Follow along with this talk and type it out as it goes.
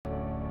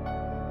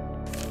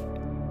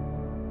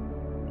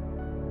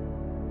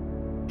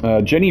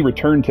Jenny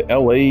returned to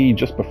LA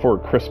just before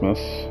Christmas.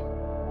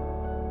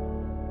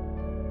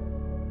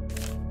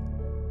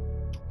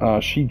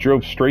 She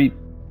drove straight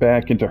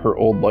back into her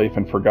old life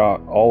and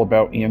forgot all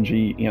about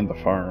Angie and the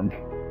farm.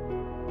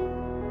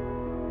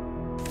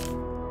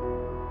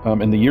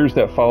 In the years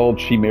that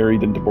followed, she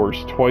married and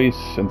divorced twice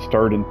and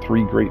starred in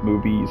 3 great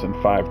movies and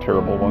 5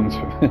 terrible ones.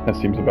 That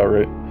seems about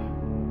right.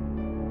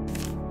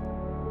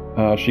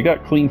 She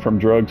got clean from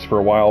drugs for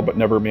a while, but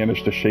never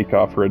managed to shake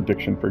off her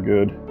addiction for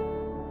good.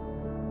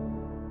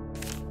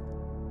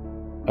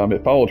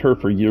 It followed her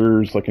for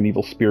years like an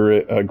evil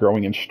spirit,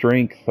 growing in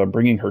strength,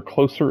 bringing her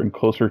closer and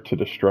closer to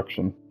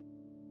destruction.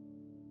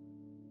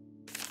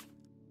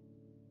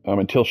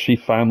 Until she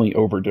finally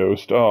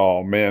overdosed.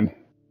 Oh, man.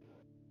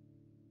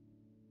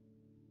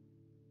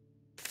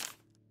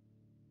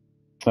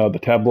 The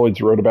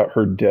tabloids wrote about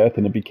her death,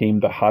 and it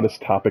became the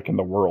hottest topic in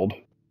the world.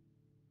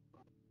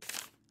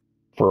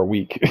 For a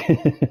week.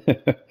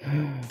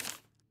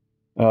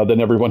 Then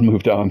everyone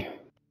moved on.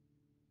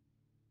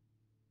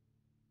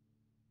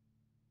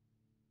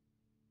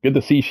 Good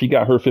to see she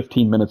got her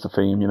 15 minutes of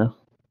fame, you know?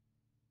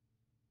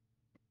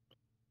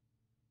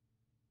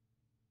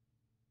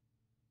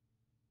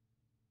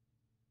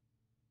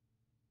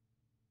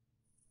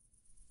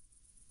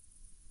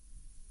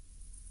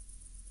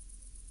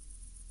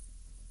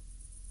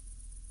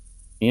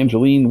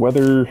 Angeline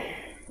Weather.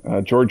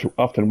 George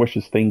often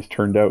wishes things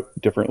turned out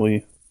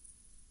differently.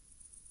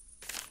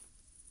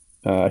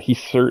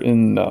 He's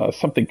certain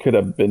something could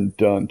have been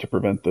done to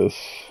prevent this.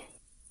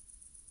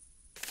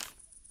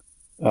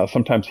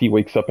 Sometimes he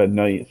wakes up at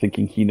night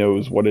thinking he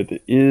knows what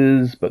it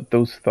is, but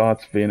those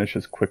thoughts vanish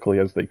as quickly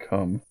as they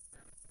come.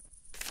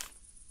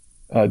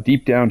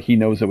 Deep down, he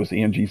knows it was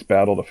Angie's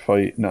battle to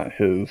fight, not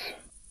his.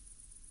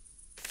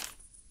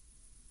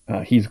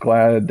 He's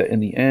glad that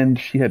in the end,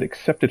 she had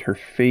accepted her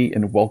fate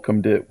and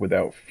welcomed it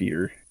without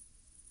fear.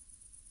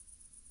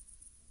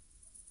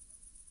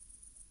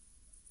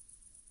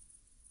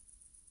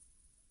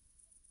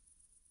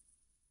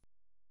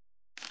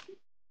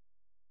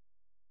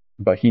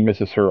 But he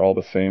misses her all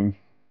the same.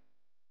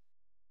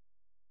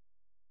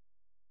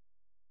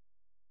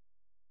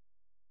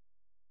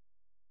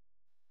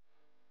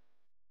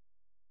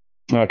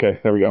 Okay,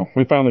 there we go.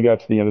 We finally got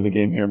to the end of the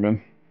game here,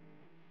 man.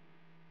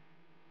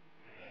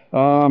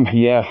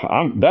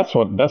 Yeah, that's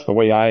the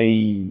way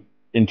I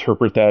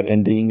interpret that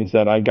ending is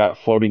that I got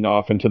floating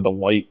off into the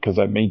light because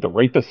I made the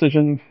right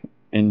decision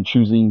in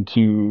choosing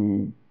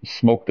to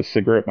smoke the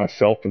cigarette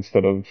myself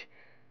instead of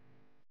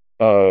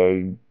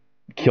uh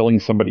killing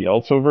somebody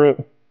else over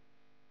it.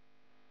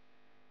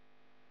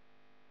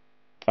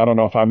 I don't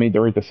know if I made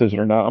the right decision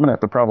or not. I'm gonna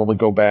have to probably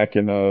go back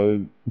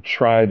and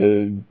try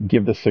to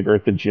give the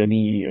cigarette to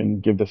Jenny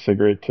and give the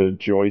cigarette to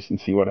Joyce and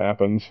see what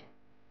happens.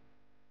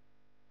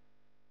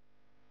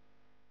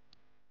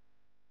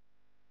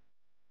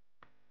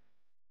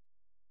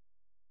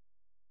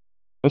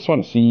 I just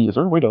want to see, is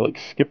there a way to like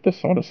skip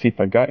this? I want to see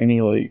if I got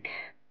any like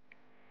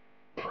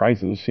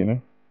prizes, you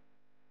know?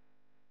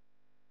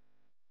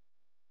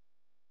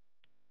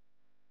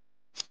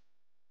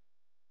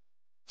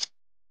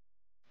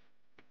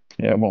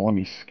 Yeah, it won't let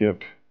me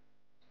skip.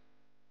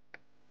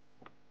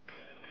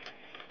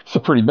 It's a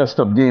pretty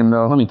messed up game,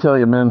 though. Let me tell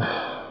you, man.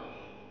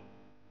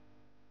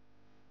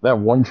 That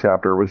one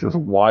chapter was just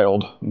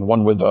wild. The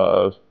one with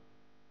what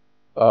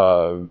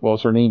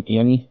was her name?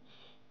 Annie.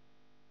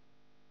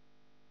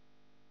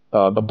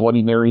 The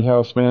Bloody Mary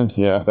house, man.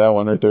 Yeah, that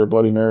one right there,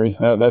 Bloody Mary.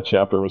 That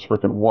chapter was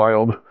freaking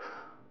wild.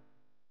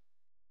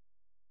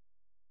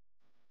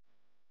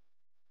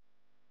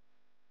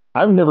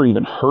 I've never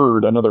even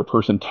heard another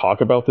person talk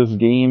about this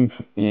game,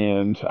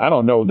 and I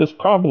don't know. This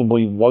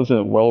probably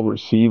wasn't well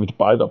received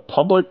by the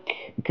public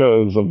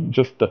because of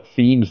just the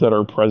themes that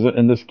are present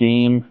in this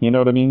game. You know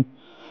what I mean?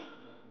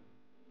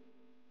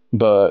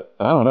 But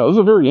I don't know. It was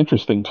a very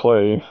interesting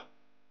play.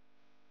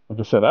 Like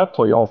I said, I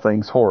play all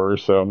things horror,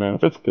 so man,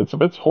 if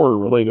it's horror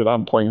related,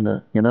 I'm playing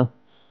it. You know,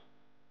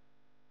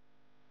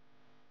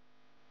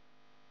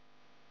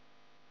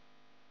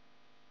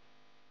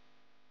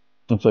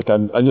 it's like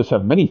I just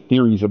have many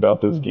theories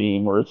about this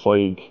game where it's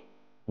like,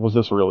 was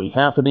this really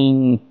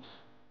happening?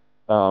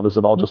 Is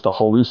it all just a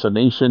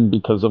hallucination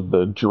because of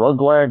the drug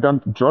lab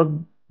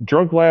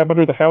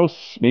under the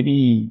house?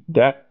 Maybe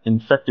that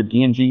infected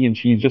Angie, and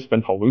she's just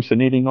been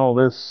hallucinating all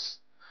this.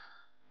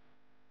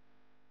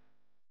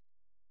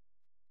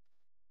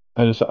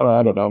 I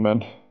don't know,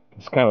 man.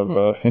 It's kind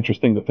of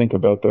interesting to think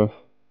about, though.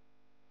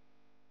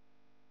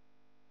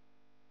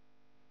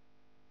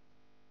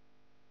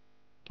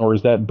 Or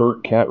is that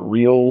burnt cat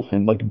real?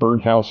 And like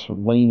Burnhouse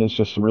Lane is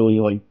just really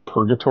like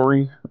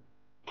purgatory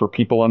for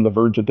people on the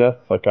verge of death?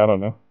 Like, I don't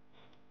know.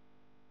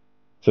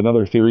 It's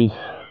another theory.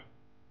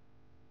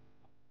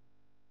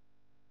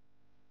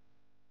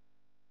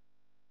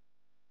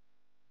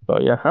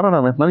 But yeah, I don't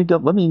know, man.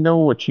 Let me know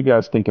what you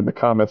guys think in the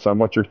comments on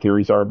what your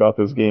theories are about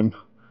this game.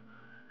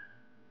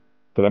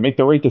 Did I make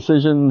the right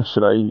decision?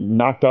 Should I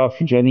knocked off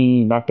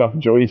Jenny, knocked off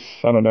Joyce?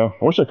 I don't know.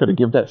 I wish I could have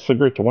given that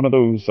cigarette to one of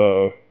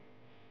the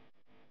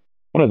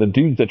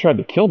dudes that tried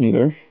to kill me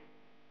there.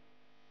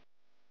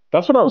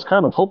 That's what I was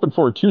kind of hoping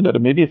for too.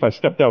 That maybe if I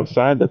stepped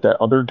outside, that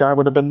other guy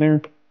would have been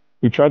there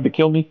who tried to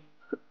kill me.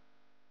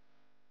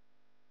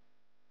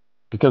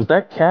 Because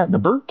that cat, the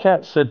bird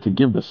cat, said to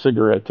give the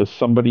cigarette to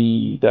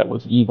somebody that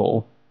was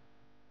evil.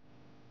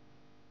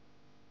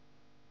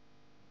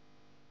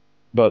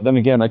 But then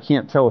again, I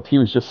can't tell if he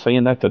was just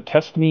saying that to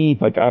test me.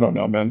 Like, I don't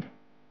know, man.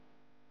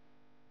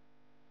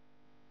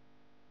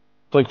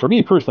 Like, for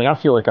me personally, I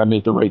feel like I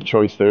made the right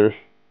choice there.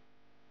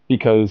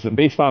 Because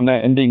based on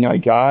that ending I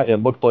got, it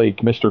looked like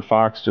Mr.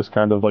 Fox just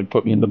kind of like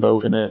put me in the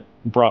boat and it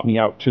brought me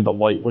out to the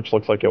light, which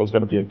looks like it was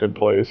going to be a good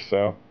place.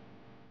 So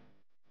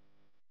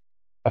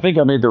I think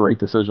I made the right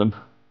decision.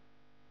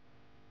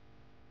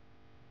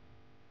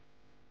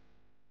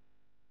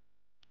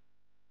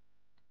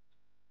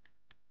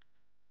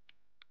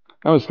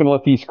 I'm just going to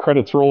let these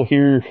credits roll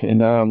here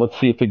and let's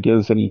see if it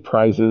gives any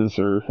prizes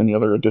or any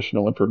other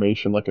additional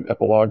information like an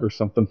epilogue or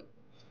something.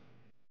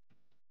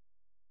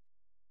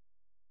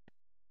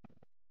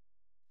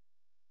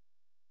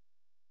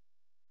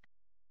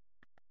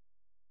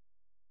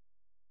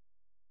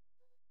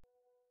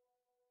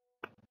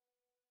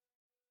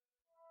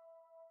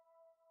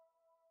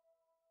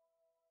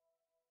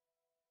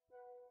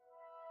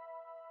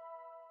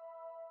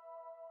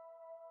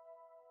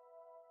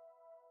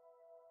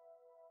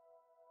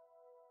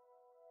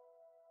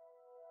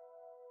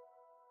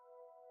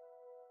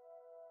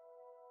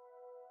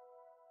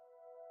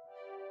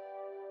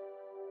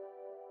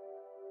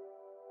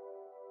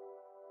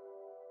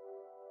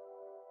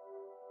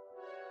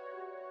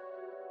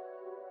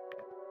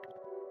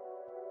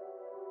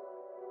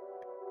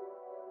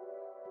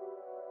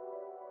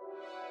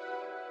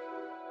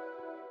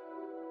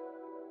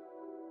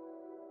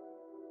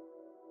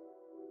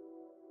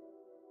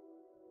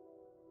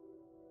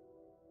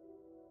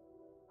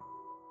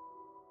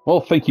 Well,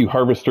 thank you,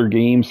 Harvester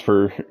Games,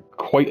 for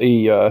quite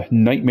a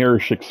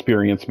nightmarish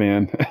experience,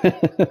 man.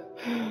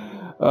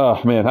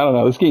 Oh, man, I don't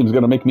know. This game's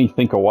going to make me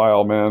think a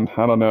while, man.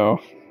 I don't know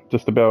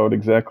just about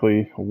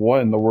exactly what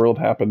in the world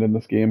happened in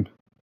this game.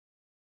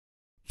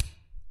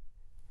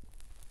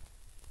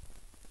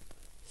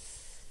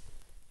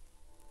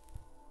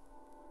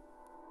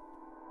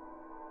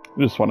 I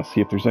just want to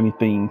see if there's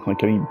anything,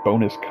 like any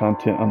bonus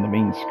content on the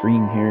main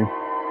screen here.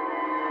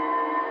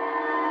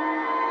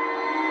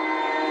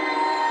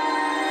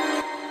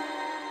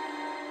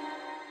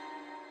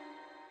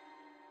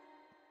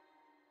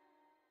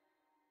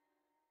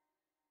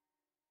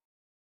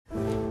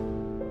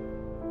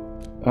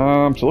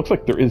 So it looks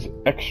like there is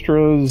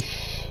extras.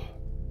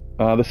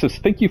 This says,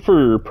 thank you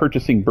for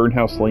purchasing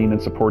Burnhouse Lane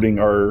and supporting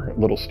our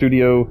little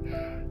studio.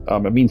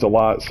 It means a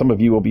lot. Some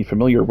of you will be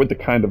familiar with the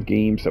kind of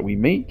games that we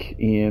make,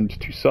 and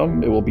to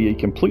some, it will be a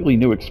completely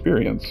new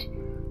experience.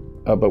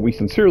 But we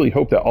sincerely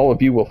hope that all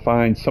of you will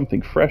find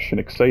something fresh and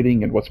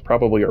exciting in what's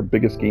probably our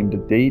biggest game to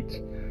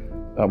date.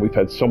 We've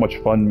had so much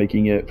fun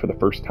making it for the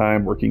first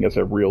time, working as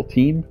a real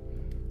team.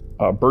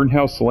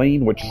 Burnhouse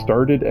Lane, which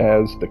started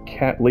as The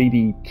Cat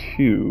Lady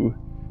 2,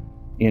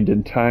 and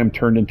in time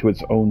turned into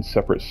its own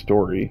separate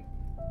story,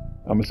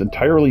 is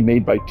entirely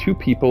made by two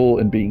people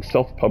and being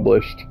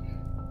self-published.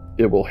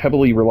 It will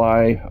heavily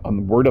rely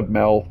on word of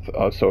mouth,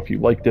 so if you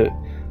liked it,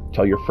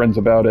 tell your friends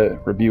about it,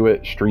 review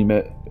it, stream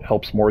it. It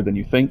helps more than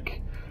you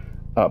think.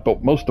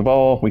 But most of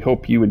all, we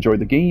hope you enjoy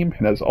the game,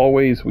 and as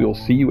always, we will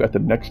see you at the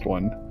next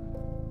one.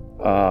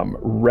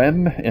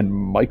 Rem and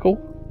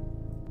Michael?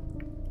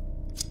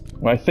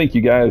 Well, I thank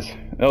you guys.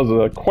 That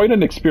was quite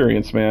an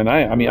experience, man.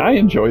 I mean, I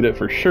enjoyed it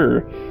for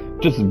sure.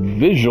 Just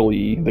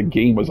visually, the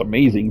game was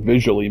amazing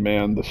visually,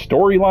 man. The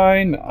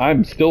storyline,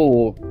 I'm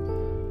still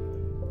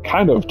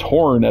kind of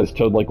torn as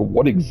to like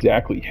what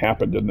exactly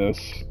happened in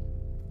this.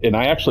 And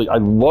I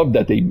love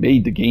that they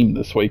made the game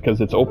this way because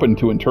it's open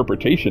to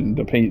interpretation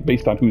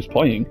based on who's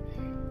playing.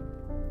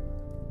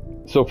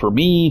 So for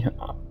me,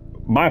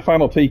 my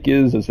final take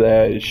is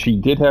that she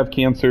did have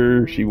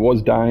cancer. She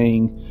was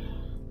dying.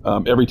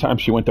 Every time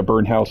she went to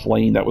Burnhouse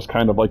Lane, that was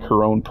kind of like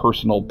her own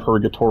personal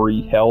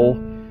purgatory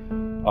hell.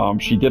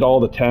 She did all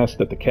the tests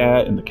that the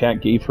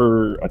cat gave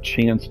her a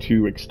chance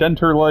to extend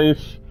her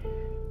life.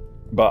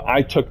 But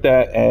I took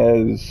that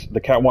as the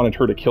cat wanted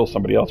her to kill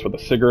somebody else with a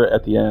cigarette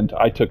at the end.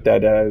 I took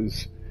that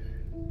as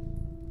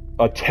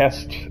a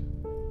test.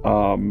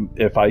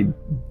 If I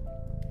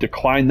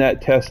declined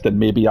that test, then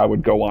maybe I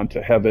would go on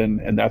to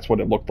heaven. And that's what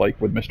it looked like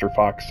with Mr.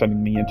 Fox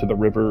sending me into the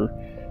river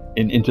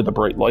and into the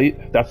bright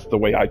light. That's the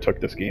way I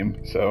took this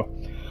game. So,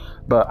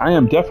 but I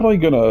am definitely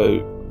going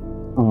to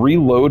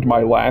reload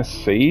my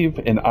last save,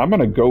 and I'm going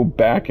to go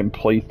back and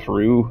play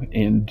through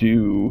and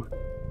do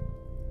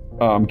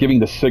giving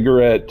the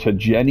cigarette to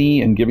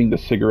Jenny and giving the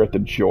cigarette to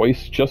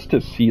Joyce just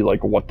to see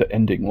like what the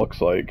ending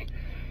looks like.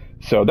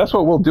 So that's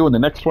what we'll do in the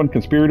next one,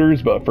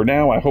 conspirators. But for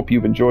now, I hope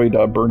you've enjoyed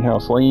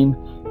Burnhouse Lane,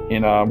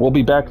 and we'll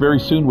be back very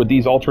soon with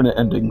these alternate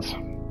endings.